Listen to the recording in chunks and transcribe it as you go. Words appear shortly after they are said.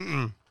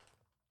Turn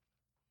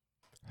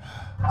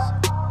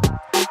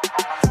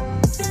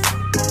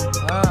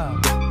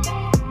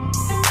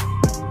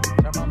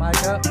my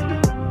mic up.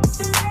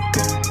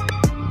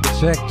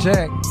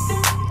 Check.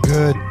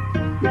 Good.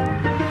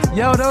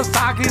 Yo, those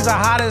Takis are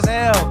hot as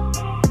hell.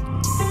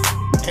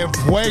 And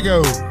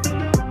fuego.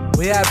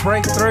 We had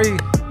break 3.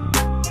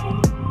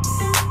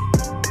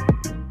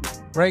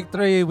 Break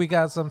 3, we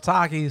got some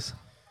Takis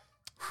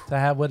to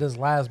have with his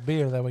last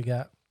beer that we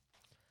got.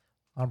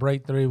 On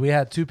break 3, we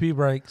had 2 pee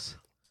breaks.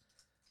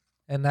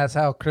 And that's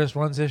how Chris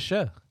runs his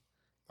show.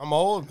 I'm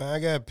old, man. I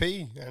got to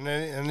pee. And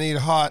I need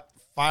hot,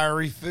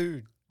 fiery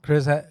food.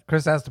 Chris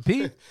has to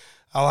pee.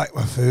 I like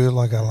my food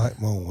like I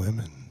like my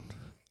women.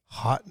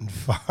 Hot and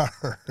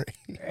fiery.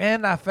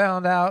 And I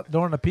found out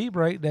during the pee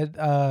break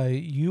that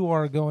you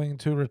are going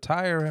to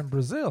retire in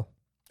Brazil.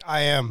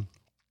 I am.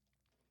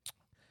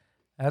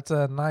 That's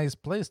a nice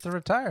place to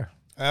retire.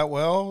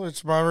 Well,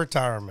 it's my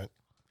retirement.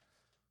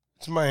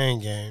 It's my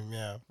end game,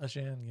 yeah. That's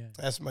your end game.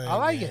 That's my end I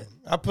like game. it.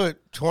 I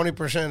put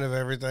 20% of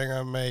everything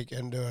I make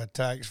into a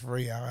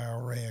tax-free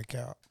IRA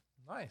account.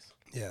 Nice.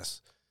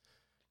 Yes.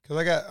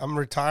 Because I'm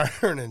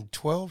retiring in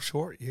 12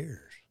 short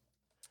years.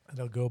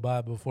 It'll go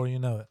by before you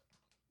know it.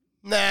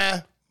 Nah.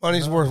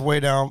 Money's worth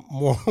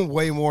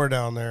way more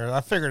down there.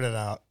 I figured it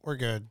out. We're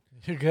good.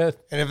 You're good.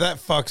 And if that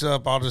fucks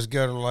up, I'll just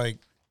go to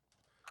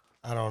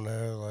I don't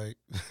know,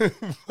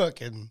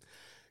 fucking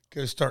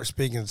go start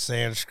speaking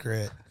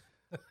Sanskrit.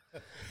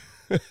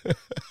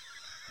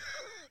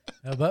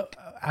 No, but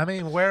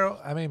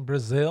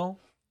Brazil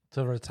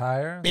to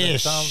retire.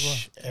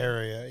 Ish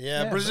area.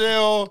 Yeah,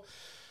 Brazil.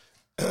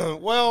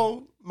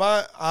 Well,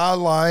 I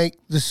like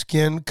the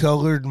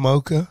skin-colored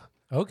mocha.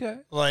 Okay.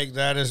 Like,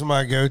 that is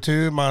my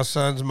go-to. My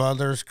son's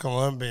mother's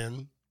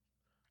Colombian.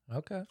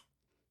 Okay.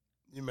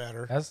 You met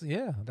her.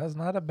 That's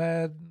not a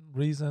bad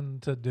reason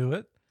to do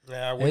it.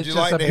 Yeah, would you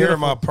like to hear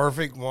my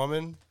perfect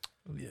woman?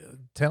 Yeah,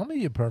 tell me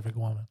your perfect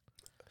woman.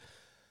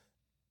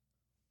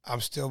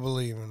 I'm still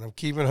believing. I'm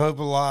keeping hope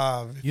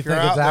alive. You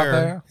think it's out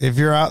there? If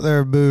you're out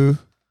there, boo,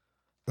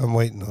 I'm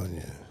waiting on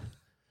you.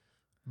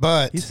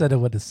 But he said it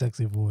with a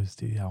sexy voice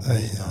too. I'm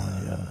waiting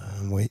on you.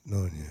 I'm waiting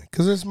on you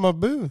because it's my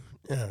boo.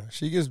 Yeah,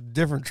 she gets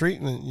different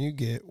treatment than you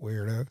get,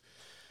 weirdo.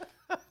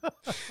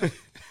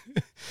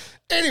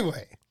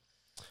 Anyway,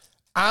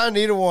 I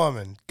need a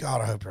woman.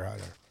 God, I hope you're out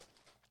there.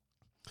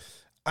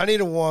 I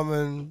need a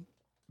woman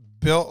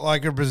built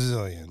like a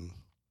Brazilian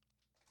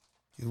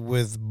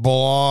with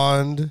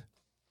blonde,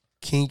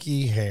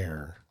 kinky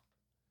hair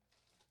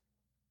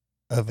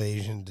of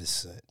Asian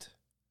descent.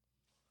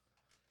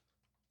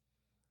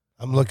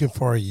 I'm looking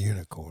for a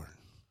unicorn.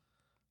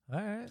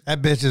 All right.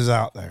 That bitch is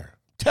out there.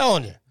 I'm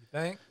telling you. You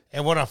think?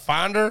 And when I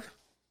find her,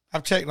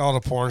 I've checked all the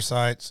porn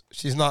sites.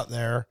 She's not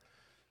there.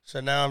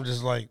 So now I'm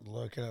just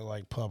looking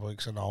at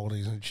Publix and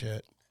Aldi's and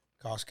shit.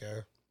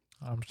 Costco.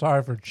 I'm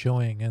sorry for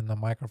chewing in the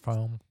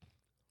microphone.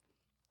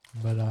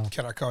 But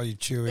can I call you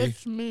Chewy?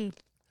 It's me.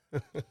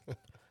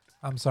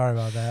 I'm sorry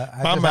about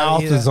that. My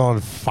mouth is on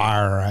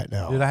fire right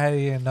now. Dude, I had to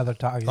eat another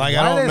taco. I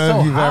don't know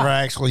if you've ever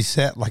actually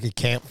set a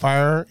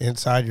campfire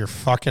inside your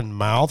fucking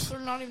mouth. They're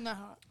not even that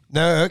hot.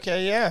 No,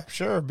 okay, yeah,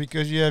 sure,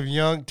 because you have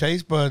young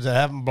taste buds that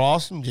haven't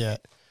blossomed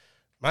yet.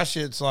 My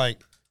shit's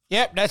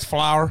yep, that's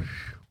flour.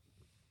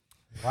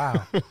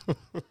 Wow.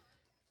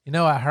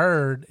 I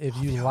heard if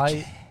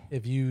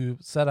you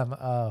set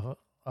a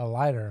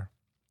lighter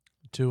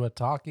to a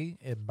talkie,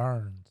 it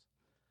burns.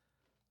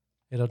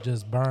 It'll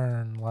just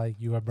burn like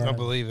you are burning. I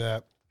believe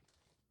that.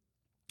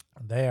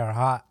 They are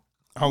hot.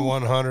 I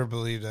 100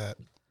 believe that.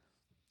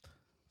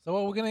 So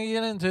what we're going to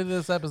get into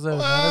this episode,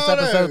 man. This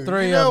episode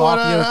 3 of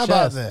Off Your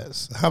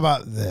Chest. How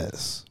about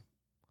this?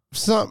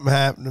 Something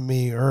happened to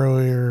me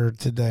earlier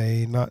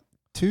today, not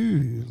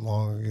too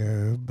long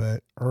ago,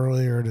 but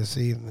earlier this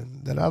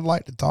evening that I'd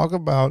like to talk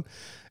about.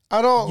 You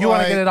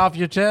want to get it off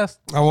your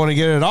chest? I want to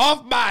get it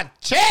off my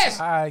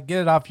chest. All right,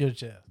 get it off your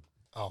chest.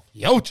 Off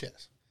your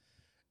chest.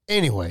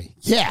 Anyway,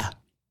 yeah.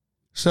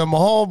 So my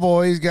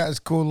homeboy, he's got his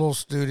cool little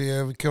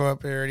studio. We come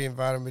up here and he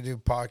invited me to do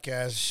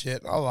podcast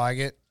shit. I like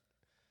it.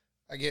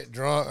 I get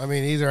drunk.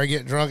 Either I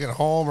get drunk at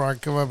home or I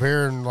come up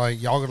here and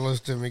y'all can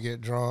listen to me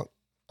get drunk.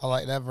 I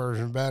like that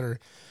version better.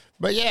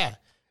 But yeah,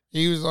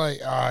 he was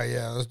like,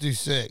 yeah, let's do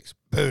 6.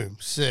 Boom,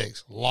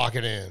 6. Lock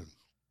it in.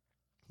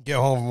 Get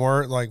home from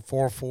work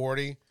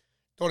 4:40.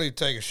 Don't even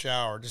take a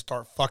shower. Just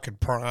start fucking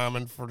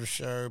priming for the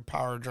show,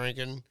 power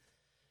drinking.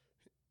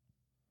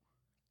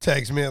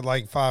 Text me at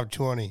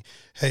 5:20.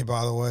 Hey,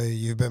 by the way,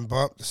 you've been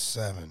bumped to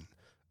 7.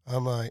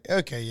 I'm like,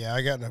 okay, yeah,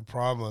 I got no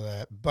problem with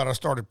that. But I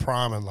started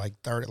priming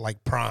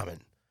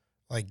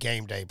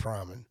game day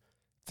priming,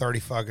 30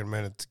 fucking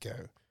minutes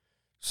ago.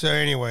 So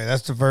anyway,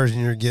 that's the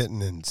version you're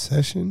getting in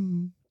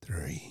session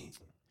 3.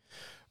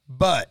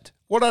 But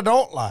what I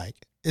don't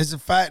like is the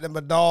fact that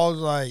my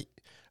dog's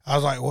I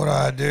was like, what do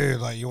I do?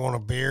 You want a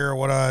beer?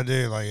 What do I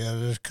do? I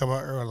just come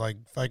out here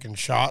with fucking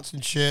shots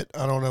and shit.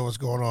 I don't know what's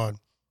going on.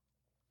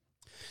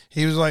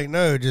 He was like,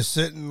 no, just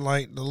sit in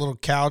the little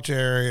couch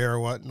area or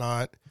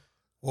whatnot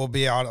we'll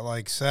be out at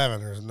like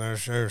 7. There's no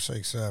show,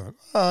 say 7.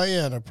 Oh,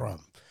 yeah, no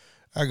problem.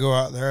 I go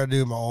out there, I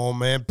do my old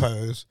man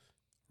pose,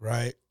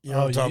 right? You know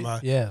what I'm talking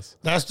about? Yes.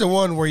 That's the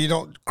one where you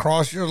don't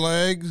cross your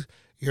legs.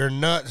 Your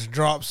nuts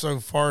drop so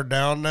far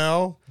down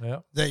now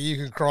that you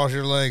can cross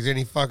your legs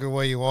any fucking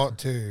way you want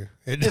to.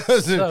 It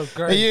doesn't. So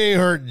great. You ain't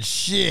hurting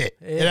shit.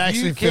 It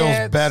actually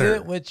feels better.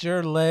 Sit with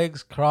your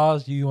legs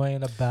crossed, you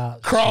ain't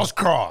about crossed.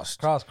 Cross.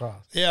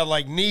 Yeah,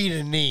 like knee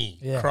to knee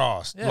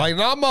crossed. Yeah. Like,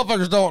 not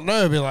motherfuckers don't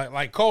know. Be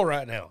like Cole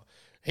right now.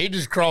 He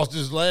just crossed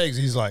his legs.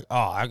 He's like,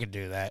 oh, I could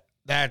do that.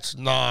 That's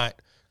not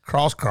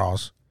cross.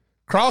 Cross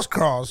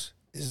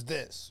is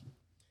this.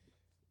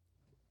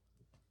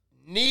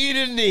 Knee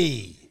to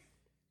knee.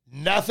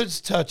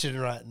 Nothing's touching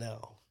right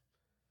now.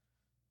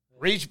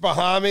 Reach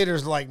behind me.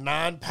 There's like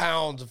 9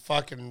 pounds of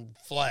fucking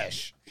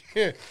flesh.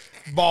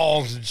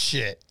 Balls and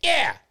shit.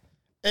 Yeah.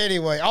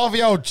 Anyway, off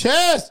your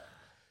chest.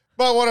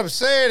 But what I'm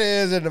saying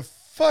is, in the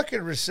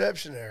fucking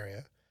reception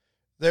area,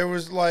 there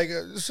was like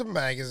some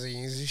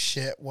magazines and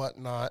shit,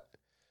 whatnot.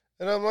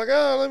 And I'm like,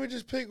 oh, let me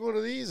just pick one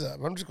of these up.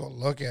 I'm just going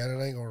to look at it.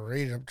 I ain't going to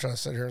read it. I'm trying to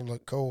sit here and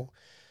look cool.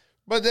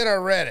 But then I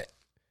read it.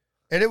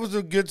 And it was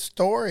a good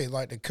story.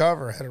 Like, the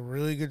cover had a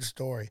really good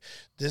story.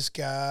 This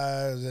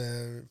guy is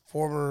a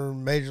former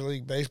Major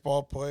League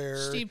Baseball player.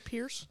 Steve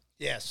Pierce?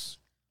 Yes.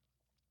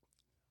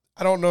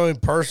 I don't know him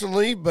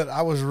personally, but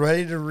I was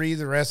ready to read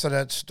the rest of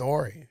that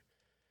story.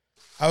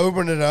 I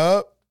opened it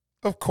up.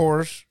 Of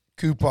course,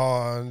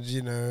 coupons,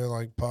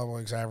 like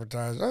Publix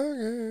advertised.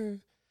 Okay.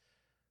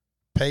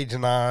 Page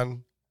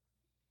 9,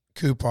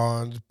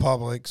 coupons,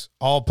 Publix,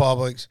 all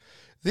Publix.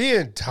 The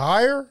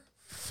entire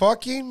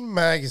fucking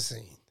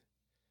magazine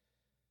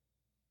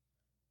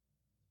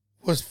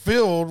was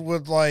filled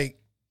with like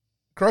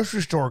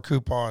grocery store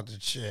coupons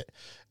and shit.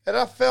 And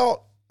I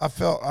felt, I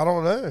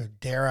don't know,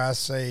 dare I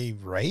say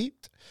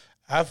raped?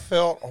 I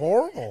felt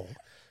horrible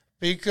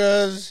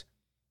because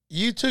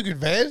you took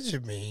advantage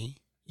of me.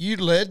 You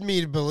led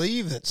me to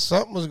believe that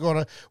something was going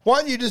to, why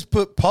didn't you just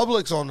put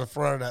Publix on the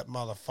front of that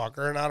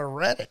motherfucker and I'd have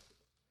read it?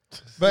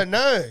 But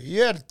no,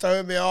 you had to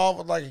throw me off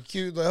with like a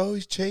cute, like, oh,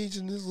 he's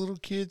changing his little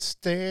kid's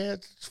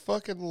stance. It's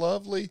fucking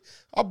lovely.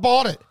 I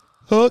bought it.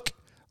 Hook,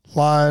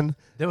 line,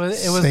 it was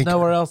sinker.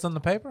 Nowhere else in the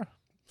paper?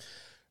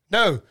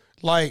 No.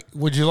 Like,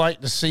 would you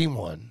like to see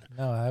one?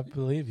 No, I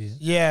believe you.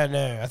 Yeah,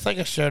 no. I think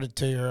I showed it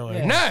to you earlier.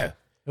 Yeah. No.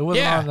 It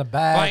wasn't on the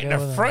back. Like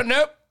the front,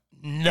 nope.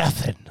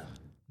 Nothing.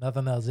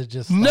 Nothing else. It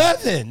just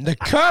nothing. The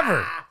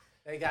cover.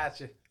 They got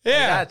you. Yeah.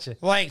 They got you.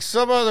 Like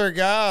some other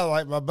guy,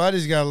 like my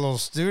buddy's got a little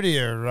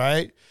studio,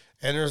 right?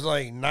 And there's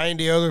like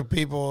 90 other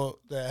people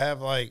that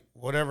have like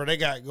whatever they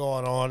got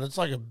going on. It's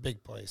like a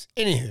big place.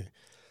 Anywho.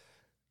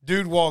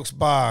 Dude walks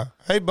by.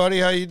 Hey, buddy,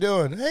 how you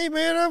doing? Hey,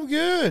 man, I'm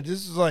good.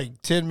 This is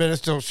like 10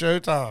 minutes till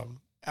showtime.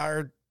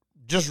 I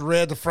just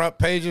read the front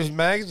page of his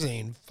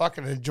magazine.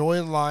 Fucking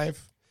enjoying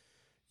life.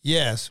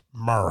 Yes,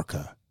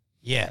 America.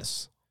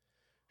 Yes.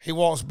 He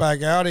walks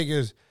back out. He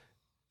goes,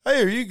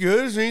 hey, are you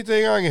good? Is there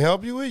anything I can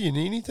help you with? You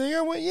need anything?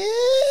 I went, yeah,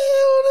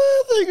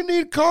 I think I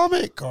need a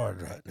comment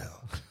card right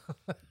now.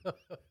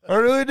 I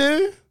really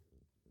do.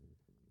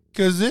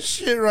 Because this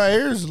shit right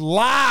here is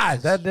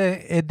lies. That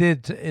day, it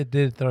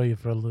did throw you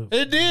for a loop.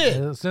 It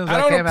did. As soon as I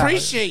don't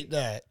appreciate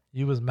that.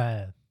 You was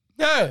mad.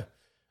 No.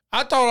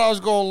 I thought I was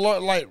going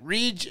to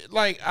read,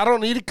 I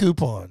don't need a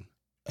coupon.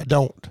 I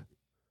don't.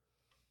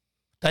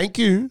 Thank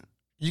you.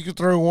 You could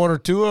throw 1 or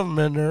 2 of them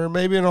in there,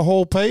 maybe in a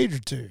whole page or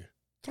 2.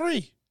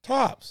 3,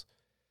 tops.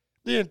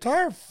 The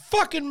entire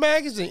fucking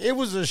magazine. It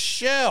was a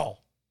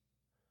shell.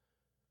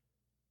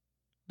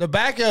 The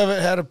back of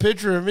it had a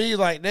picture of me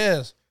like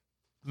this.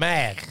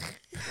 Mad.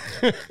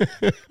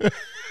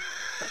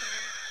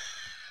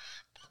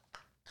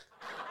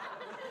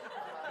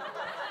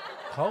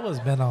 Cole has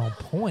been on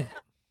point.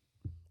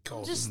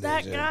 I'm just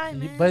that guy,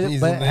 man. But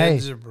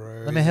hey,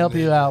 bro. let me help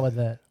you out with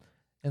that.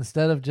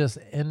 Instead of just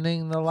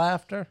ending the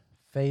laughter,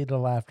 fade the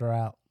laughter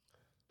out.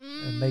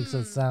 It makes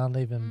it sound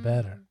even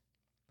better.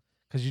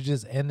 Because you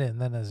just end it and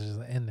then it's just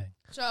an ending.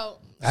 So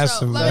that's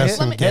some let me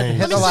set an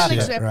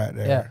example. Right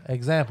there. Yeah,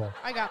 example.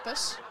 I got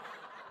this.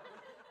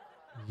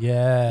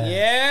 Yeah.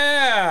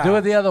 Yeah. Do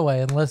it the other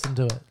way and listen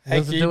to it. Hey,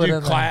 listen can you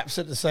do claps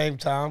at the same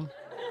time?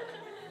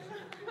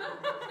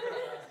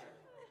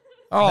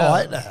 Oh, I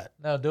like that.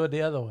 No, do it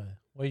the other way,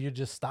 where you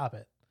just stop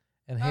it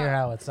and hear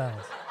how it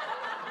sounds.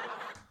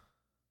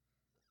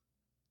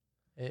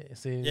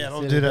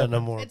 Don't do that no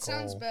more. It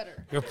sounds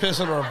better. You're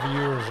pissing our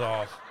viewers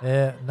off.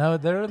 Yeah, no,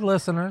 they're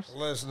listeners.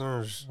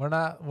 Listeners. We're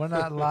not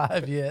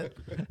live yet.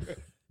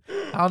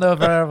 I don't know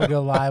if I ever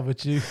go live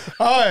with you.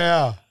 Oh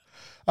yeah.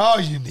 Oh,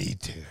 you need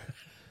to.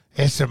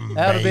 It's amazing.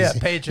 That'll be a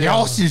Patreon.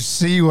 Y'all should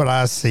see what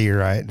I see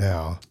right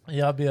now.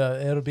 Yeah,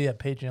 it'll be a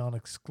Patreon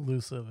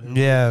exclusive.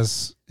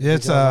 Yes,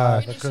 it's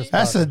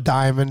that's a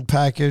diamond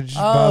package,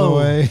 by the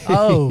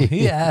way.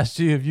 He asked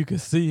you if you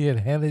could see and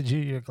handed you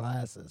your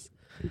glasses.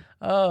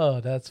 Oh,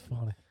 that's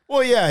funny.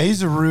 Well, yeah,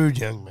 he's a rude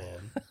young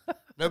man.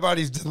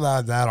 Nobody's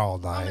denied that all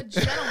I'm a night.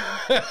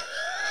 gentleman.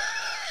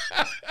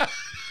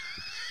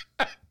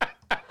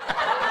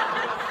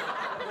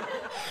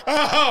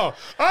 Oh,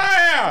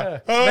 yeah.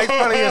 Make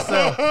fun of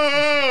yourself.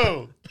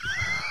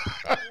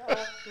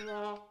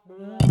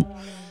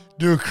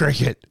 Do a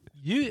cricket.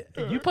 You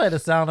play the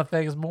sound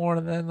effects more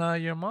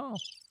than your mom.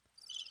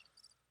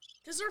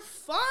 Because they're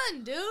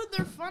fun, dude.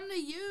 They're fun to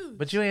use.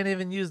 But you ain't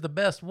even used the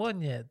best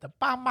one yet. The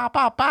bam, bam,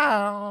 bam,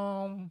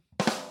 bam.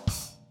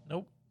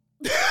 Nope.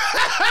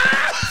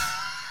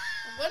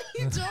 What are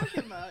you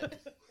talking about?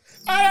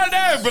 I don't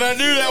know, but I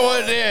knew that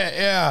wasn't it.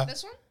 Yeah.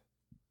 This one?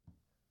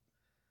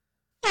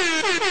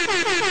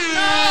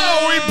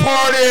 Oh, we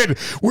partied.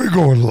 We're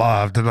going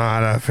live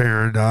tonight up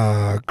here in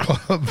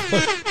Club.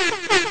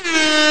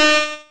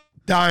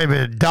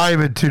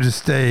 Diamond to the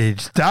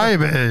stage.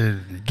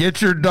 Diamond,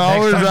 get your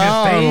dollars Next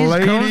on your out.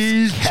 stage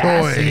Ladies' comes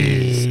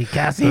Cassie. choice.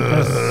 Cassie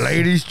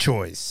Ladies'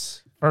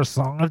 choice. first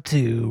song of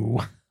 2.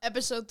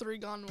 Episode 3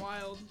 gone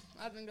wild.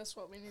 I think that's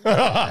what we need.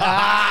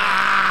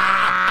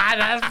 Ah,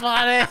 that's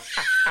funny.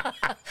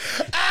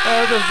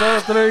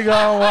 Episode 3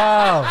 gone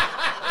wild.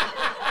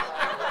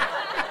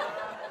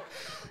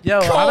 Yo,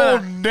 Cole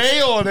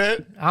nailed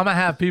it. I'm gonna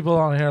have people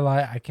on here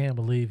like, I can't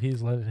believe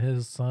he's letting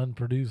his son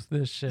produce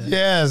this shit.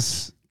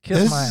 Yes.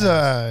 Kiss my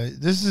ass.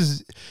 This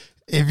is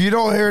if you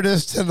don't hear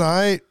this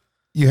tonight,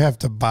 you have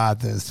to buy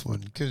this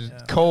one because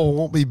Cole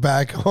won't be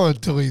back on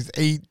until he's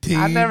 18.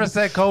 I never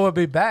said Cole would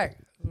be back.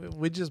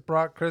 We just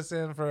brought Chris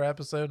in for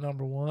episode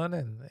number 1,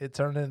 and it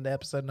turned into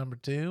episode number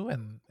 2,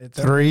 and it's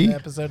 3. into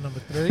episode number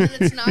 3. And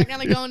it's not going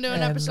to go into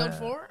an And, episode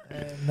 4?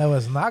 No,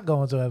 it's not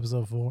going to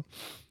episode 4.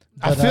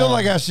 I feel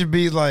like I should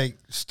be like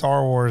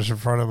Star Wars in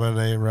front of my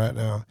name right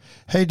now.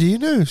 Hey, do you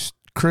know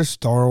Chris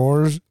Star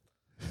Wars?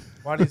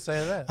 Why do you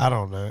say that? I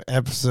don't know.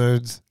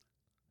 Episodes.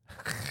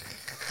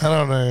 I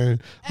don't know.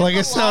 Like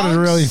it sounded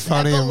really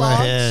funny in my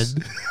head.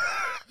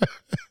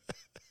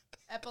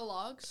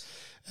 Epilogues?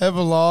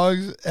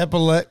 Epilogues.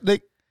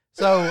 Epileptic.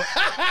 So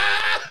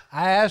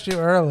I asked you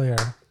earlier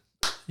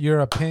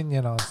your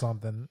opinion on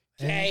something.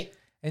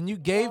 And you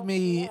gave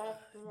me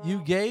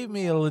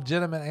a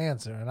legitimate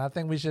answer, and I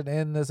think we should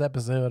end this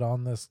episode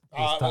on this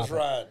topic. That's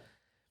right.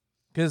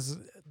 Because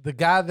the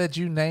guy that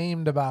you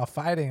named about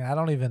fighting, I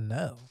don't even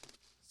know.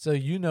 So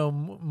you know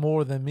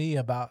more than me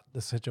about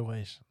the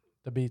situation,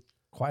 to be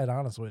quite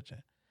honest with you.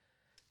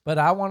 But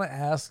I want to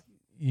ask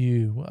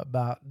you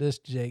about this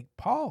Jake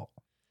Paul.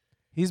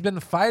 He's been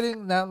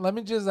fighting. Now, let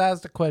me just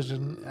ask the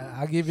question.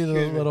 I'll give you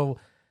the little.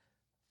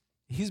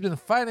 He's been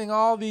fighting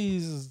all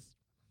these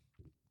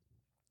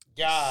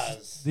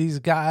guys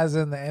in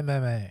the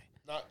MMA.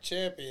 Not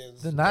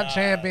champions. They're not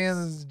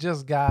champions,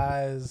 just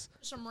guys.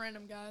 Some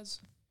random guys.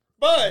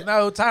 But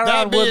no,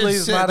 Tyron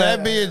Woodley's not.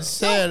 That being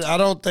said, I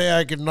don't think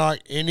I could knock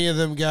any of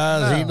them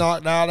guys he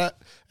knocked out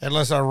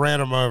unless I ran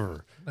them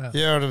over. No.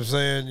 You know what I'm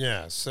saying?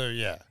 Yeah. So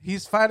yeah,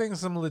 he's fighting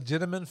some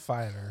legitimate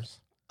fighters.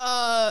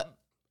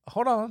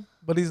 Hold on,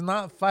 but he's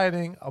not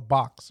fighting a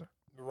boxer.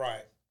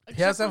 Right.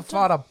 He hasn't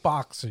fought a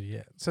boxer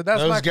yet. So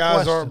that's those my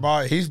guys question.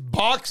 aren't. He's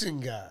boxing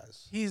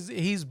guys. He's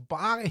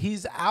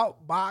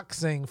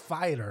outboxing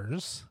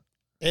fighters.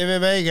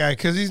 MMA guy,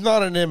 because he's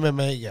not an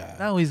MMA guy.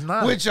 No, he's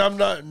not. Which I'm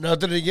not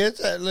nothing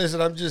against that.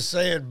 Listen, I'm just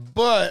saying,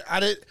 but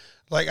I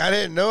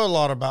didn't know a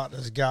lot about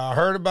this guy. I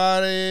heard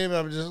about him.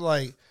 I'm just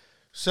like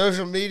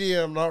social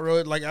media. I'm not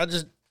really like I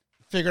just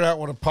figured out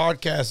what a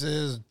podcast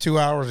is 2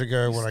 hours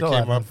ago when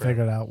I came up.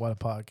 Figured out what a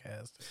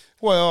podcast is.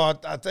 Well,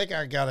 I think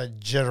I got a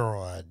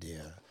general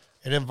idea.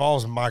 It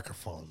involves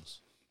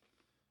microphones,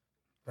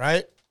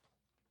 right?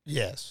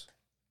 Yes.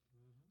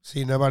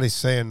 See, nobody's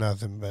saying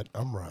nothing, but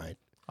I'm right.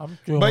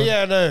 But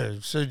yeah, no.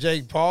 So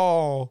Jake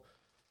Paul,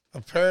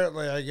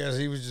 apparently, I guess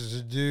he was just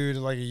a dude,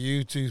 like a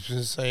YouTube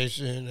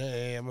sensation.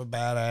 Hey, I'm a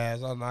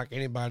badass. I'll knock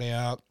anybody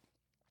out.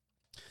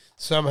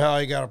 Somehow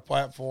he got a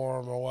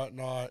platform or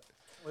whatnot.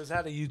 Was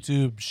that a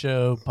YouTube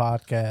show,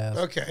 podcast?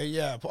 Okay,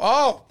 yeah.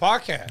 Oh,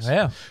 podcast.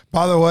 Yeah.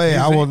 By the way,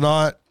 I will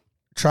not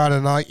try to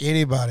knock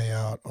anybody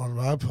out on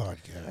my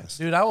podcast.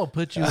 Dude, I will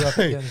put you up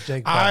against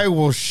Jake Paul. I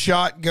will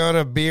shotgun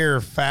a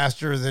beer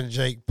faster than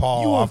Jake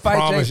Paul. You will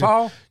fight Jake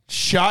Paul?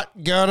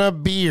 Shotgun a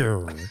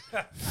beer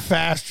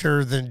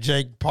faster than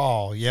Jake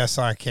Paul. Yes,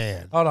 I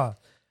can. Hold on.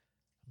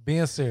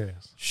 Being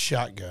serious.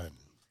 Shotgun.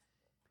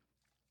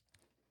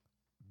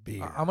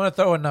 Beer. I'm going to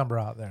throw a number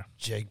out there.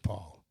 Jake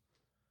Paul.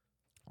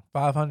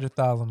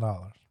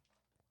 $500,000.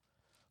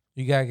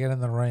 You got to get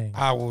in the ring.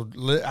 I will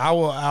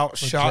out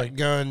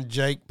shotgun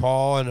Jake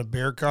Paul in a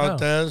beer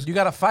contest. No, you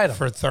got to fight him.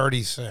 For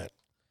 30 cents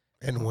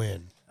and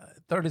win.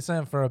 30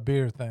 cents for a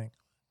beer thing.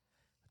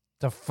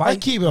 To fight. I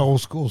keep old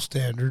school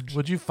standards.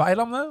 Would you fight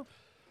him though?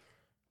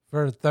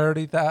 For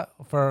 30,000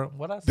 for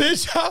what I said?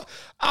 Bitch,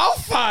 I'll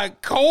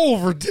fight Cole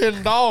for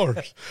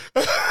 $10.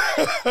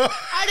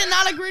 I did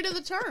not agree to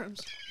the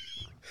terms.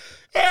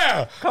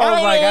 Yeah,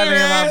 Cole's like, I need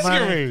my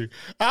money. Me.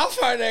 I'll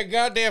find that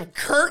goddamn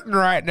curtain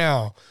right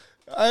now.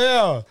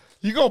 Yeah,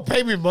 you gonna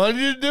pay me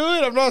money to do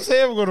it? I'm not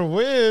saying I'm gonna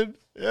win.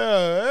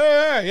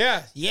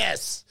 Yeah,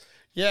 yes,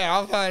 yeah.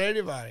 I'll fight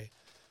anybody.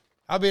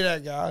 I'll be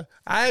that guy.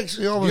 I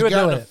actually almost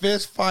got in a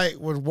fist fight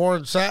with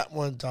Warren Sapp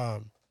one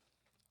time.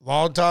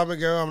 Long time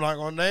ago. I'm not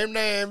gonna name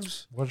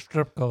names. What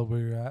strip club were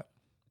you at?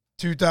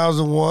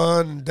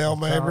 2001, Del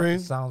Mabry.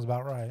 Sounds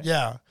about right.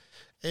 Yeah.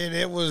 And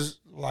it was,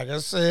 like I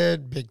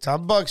said,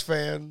 big-time Bucks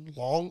fan,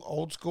 long,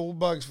 old-school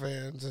Bucks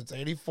fan since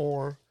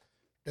 84.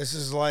 This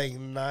is like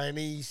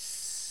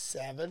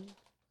 97?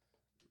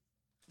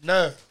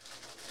 No,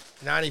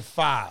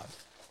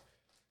 95.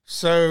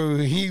 So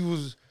he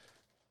was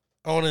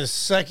on his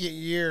second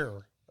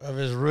year of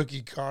his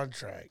rookie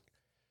contract.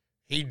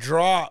 He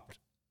dropped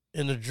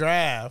in the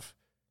draft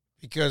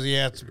because he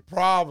had some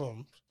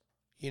problems,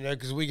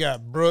 because we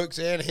got Brooks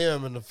and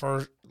him in the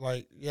first,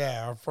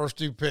 our first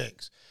 2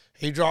 picks.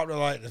 He dropped to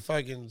like the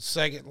fucking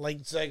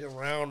late second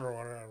round or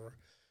whatever.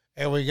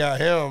 And we got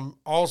him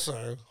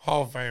also,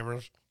 Hall of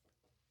Famers.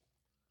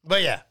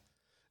 But yeah,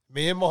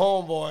 me and my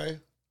homeboy,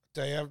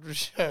 day after the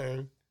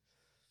show,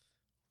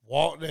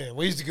 walked in.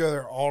 We used to go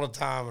there all the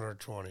time in our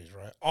 20s,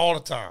 right? All the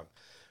time.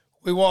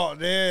 We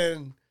walked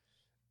in,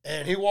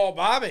 and he walked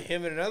by me,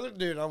 him and another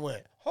dude. I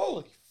went,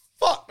 holy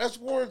fuck, that's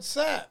Warren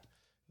Sapp.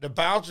 The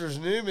bouncers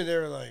knew me. They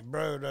were like,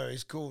 bro, no,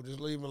 he's cool. Just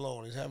leave him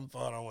alone. He's having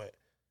fun. I went,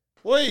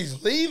 well,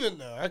 he's leaving,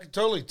 though. I could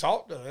totally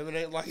talk to him. It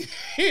ain't like,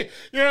 you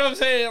know what I'm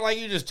saying? It ain't like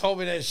you just told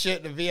me that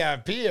shit in the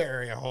VIP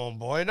area,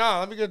 homeboy. No,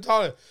 let me go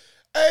talk to him.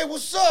 Hey,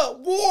 what's up,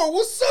 War?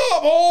 What's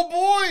up,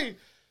 homeboy?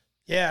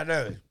 Yeah,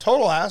 no,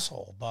 total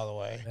asshole, by the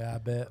way. Yeah, I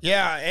bet.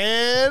 Yeah,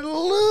 and a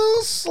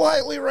little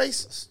slightly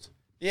racist.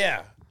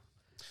 Yeah.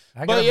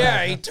 But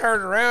yeah, he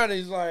turned around.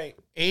 He's like,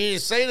 he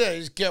didn't say that. He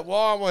just kept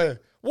walking. I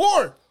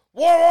went,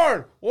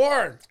 Warren.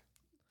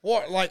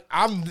 Like,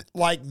 I'm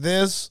like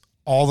this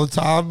all the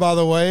time, by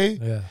the way.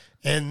 Yeah.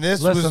 And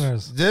this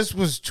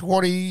was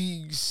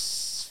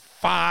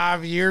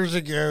 25 years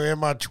ago in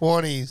my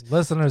 20s.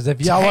 Listeners, if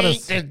y'all would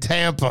have in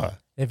Tampa.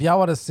 If y'all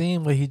would have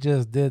seen what he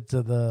just did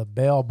to the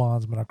bail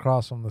bondsman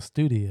across from the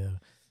studio,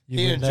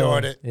 he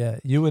enjoyed it. Yeah,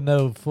 you would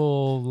know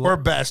full. We're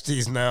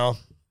besties now.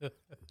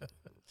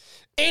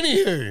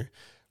 Anywho,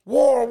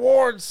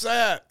 Warren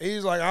Sapp.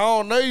 He's like, I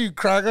don't know you,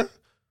 cracker.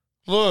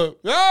 Look,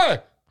 hey,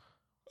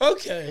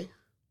 okay.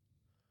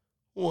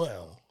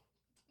 Well,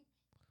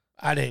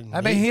 I didn't.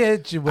 I mean, he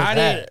hit you with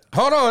that.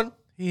 Hold on.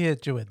 He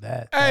hit you with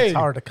that. Hey, it's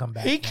hard to come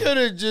back. He could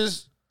have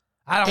just.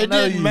 I don't it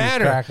know didn't you,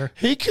 matter. cracker.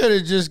 He could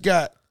have just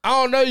got. I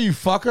don't know you,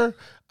 fucker.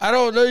 I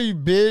don't know you,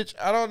 bitch.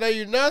 I don't know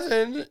you,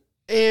 nothing.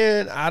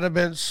 And I'd have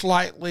been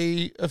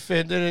slightly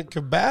offended and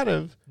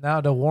combative. Now,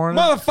 to Warren,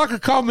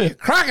 motherfucker called me a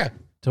cracker.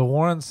 To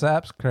Warren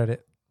Sapp's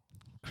credit,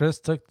 Chris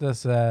took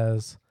this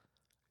as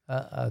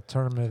a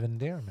term of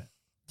endearment.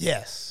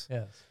 Yes.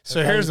 Yes.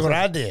 So here's what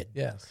I did.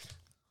 Yes.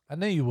 I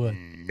knew you would.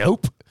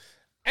 Nope.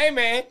 Hey,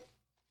 man.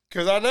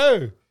 Because I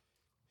know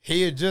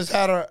he had just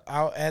had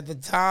at the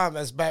time,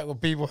 that's back when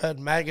people had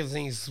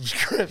magazine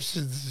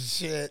subscriptions and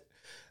shit.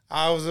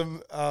 I was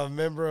a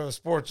member of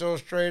Sports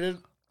Illustrated,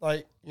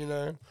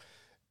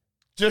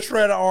 just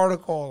read an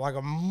article like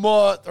a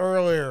month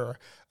earlier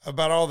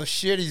about all the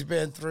shit he's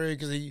been through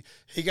because he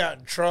got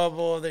in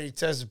trouble, then he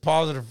tested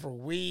positive for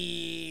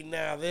weed,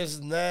 now this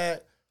and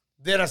that.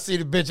 Then I see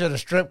the bitch at a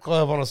strip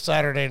club on a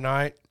Saturday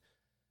night,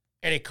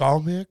 and he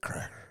called me a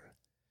cracker.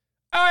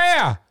 Oh,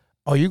 yeah.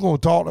 Oh, you going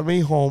to talk to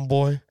me,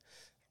 homeboy?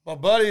 My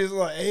buddy is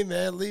like, hey,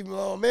 man, leave me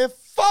alone. Man,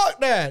 fuck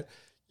that.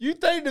 You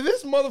think that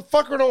this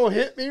motherfucker don't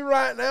hit me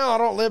right now? I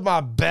don't live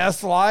my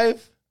best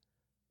life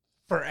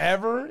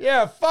forever?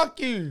 Yeah, fuck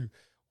you.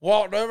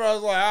 Walked over, I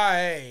was like,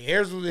 hey,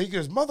 here's what he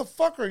goes,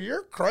 motherfucker,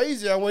 you're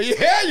crazy. I went,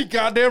 yeah, you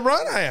goddamn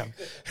right I am.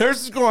 Here's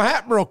what's going to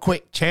happen real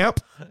quick, champ.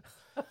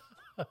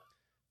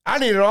 I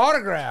need an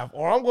autograph,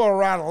 or I'm going to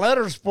write a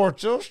letter to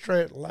Sports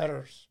Illustrated.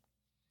 Letters.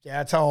 Yeah,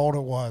 that's how old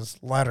it was.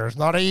 Letters,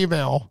 not an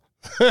email.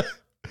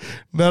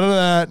 None of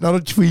that, not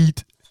a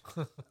tweet.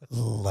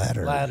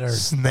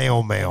 Letters.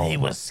 Snail mail. He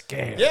was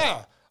scared.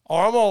 Yeah.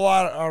 Or I'm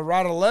going to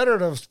write a letter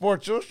to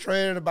Sports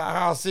Illustrated about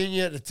how I seen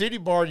you at the titty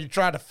bar and you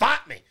tried to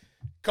fight me.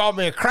 Called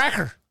me a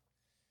cracker.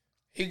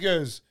 He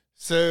goes,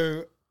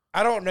 so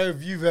I don't know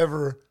if you've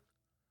ever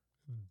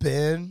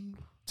been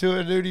to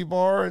a nudie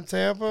bar in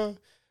Tampa,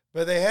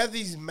 but they have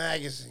these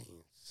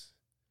magazines,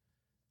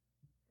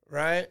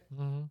 right?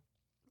 Mm-hmm.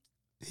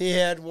 He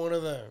had one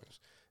of those.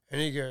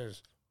 And he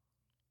goes,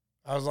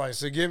 I was like,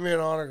 so give me an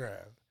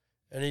autograph.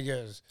 And he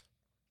goes,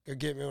 go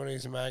get me one of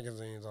these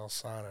magazines. I'll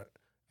sign it.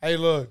 Hey,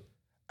 look.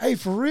 Hey,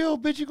 for real,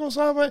 bitch, you gonna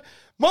sign my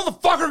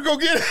motherfucker? Go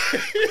get it,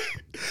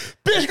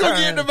 bitch. Go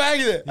get in the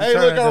magazine. Hey,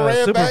 look, I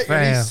ran back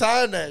and he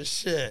signed that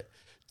shit.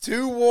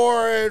 To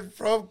Warren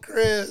from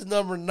Chris,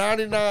 number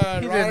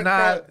 99.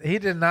 He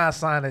did not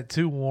sign it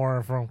to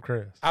Warren from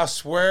Chris. I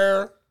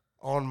swear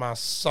on my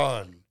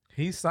son.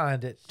 He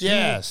signed it.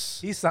 Yes.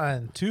 He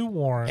signed to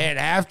Warren. And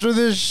after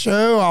this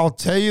show, I'll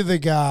tell you the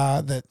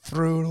guy that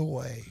threw it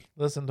away.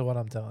 Listen to what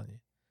I'm telling you.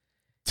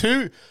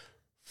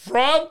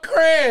 From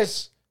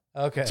Chris.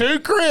 Okay. To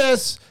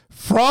Chris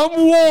from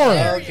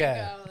Warren.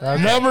 Okay.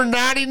 Number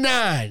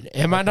 99.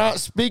 Am I not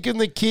speaking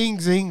the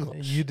King's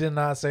English? You did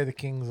not say the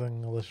King's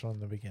English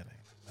from the beginning.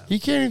 No. You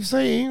can't even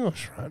say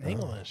English right now.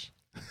 English.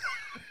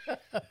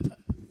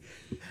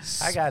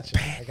 I got you.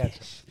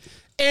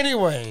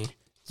 Anyway,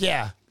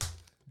 yeah.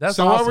 That's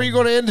so awesome. what were you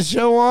going to end the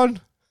show on?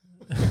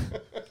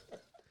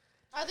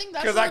 I think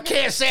that's Because I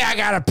can't say I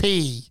gotta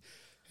pee.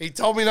 He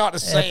told me not to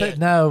say it.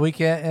 No, we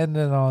can't end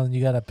it on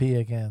you gotta pee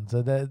again.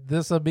 So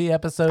this will be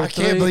episode 3. I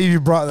can't believe you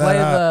brought that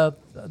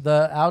up. Play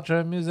the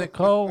outro music,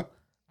 Cole.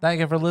 Thank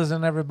you for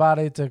listening,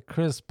 everybody, to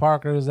Chris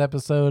Parker's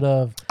episode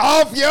of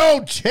Off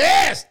Your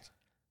Chest.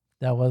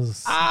 That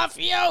was Off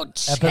your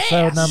chest.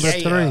 episode number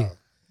Yeah. 3.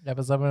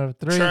 Episode number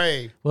 3.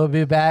 Trey. We'll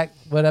be back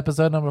with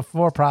episode number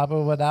 4,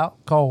 probably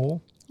without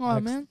Cole. Oh,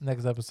 man.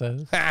 Next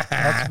episode.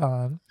 That's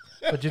fine.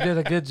 But you did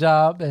a good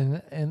job,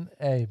 and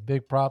hey,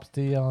 big props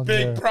to you on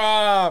Big your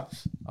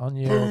props.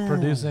 Boom.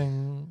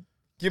 Producing.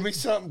 Give me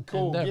something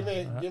cool.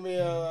 Endeavor, Give me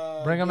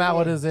a. Bring him out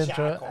with his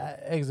intro, jackal.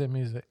 exit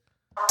music.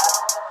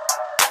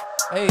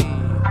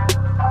 Hey.